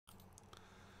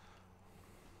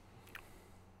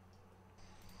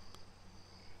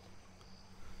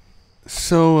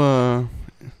So,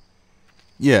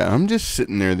 yeah, I'm just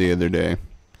sitting there the other day.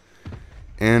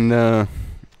 And,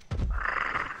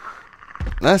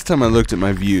 last time I looked at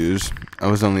my views, I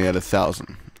was only at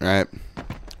 1,000, right?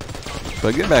 So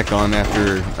I get back on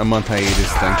after a month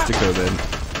hiatus thanks to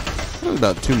COVID. It was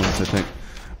about 2 months, I think.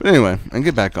 But anyway, I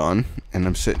get back on, and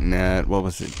I'm sitting at, what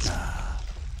was it? I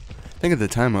think at the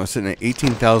time I was sitting at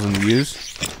 18,000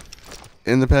 views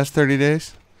in the past 30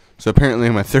 days. So apparently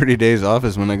my 30 days off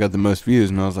is when I got the most views,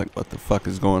 and I was like, what the fuck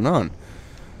is going on?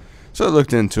 So I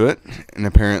looked into it, and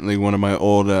apparently one of my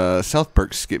old South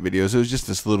Park skit videos, it was just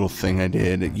this little thing I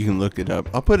did. You can look it up.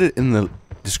 I'll put it in the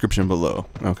description below,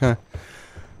 okay?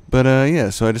 But,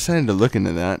 yeah, so I decided to look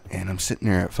into that, and I'm sitting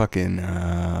there at fucking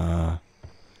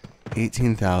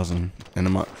 18,000 in a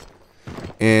month.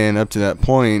 And up to that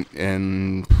point,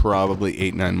 in probably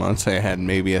 8-9 months, I had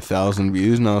maybe 1,000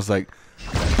 views, and I was like,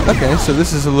 okay, so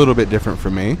this is a little bit different for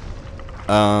me.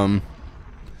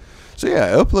 So yeah,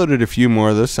 I uploaded a few more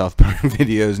of those South Park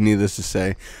videos, needless to say.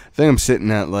 I think I'm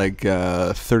sitting at like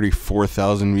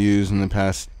 34,000 views in the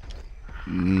past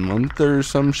month or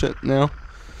some shit now.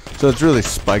 So it's really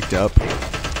spiked up.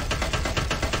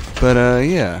 But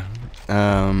yeah,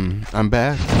 I'm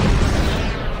back.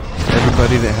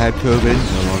 Everybody that had COVID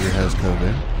no longer has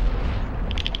COVID.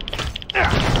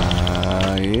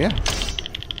 Yeah.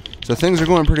 So things are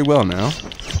going pretty well now.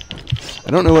 I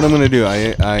don't know what I'm going to do.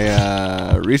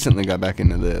 I recently got back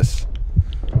into this.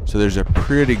 So there's a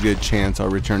pretty good chance I'll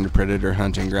return to Predator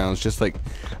Hunting Grounds. Just like,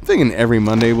 I'm thinking every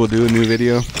Monday we'll do a new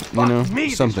video. You know,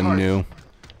 something new.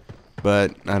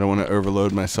 But I don't want to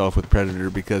overload myself with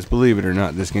Predator because, believe it or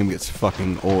not, this game gets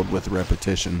fucking old with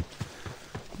repetition.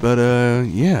 But,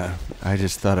 yeah. I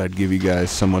just thought I'd give you guys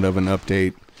somewhat of an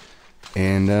update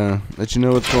and let you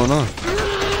know what's going on.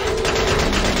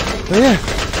 But yeah,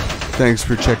 thanks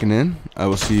for checking in. I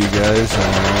will see you guys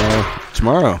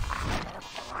tomorrow.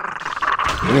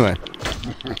 Anyway,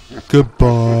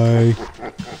 goodbye.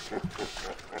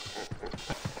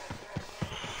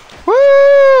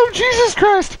 Woo! Jesus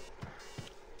Christ!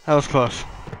 That was close.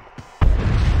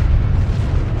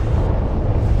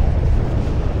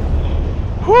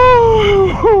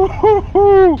 Woo!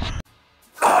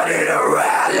 I need a rest.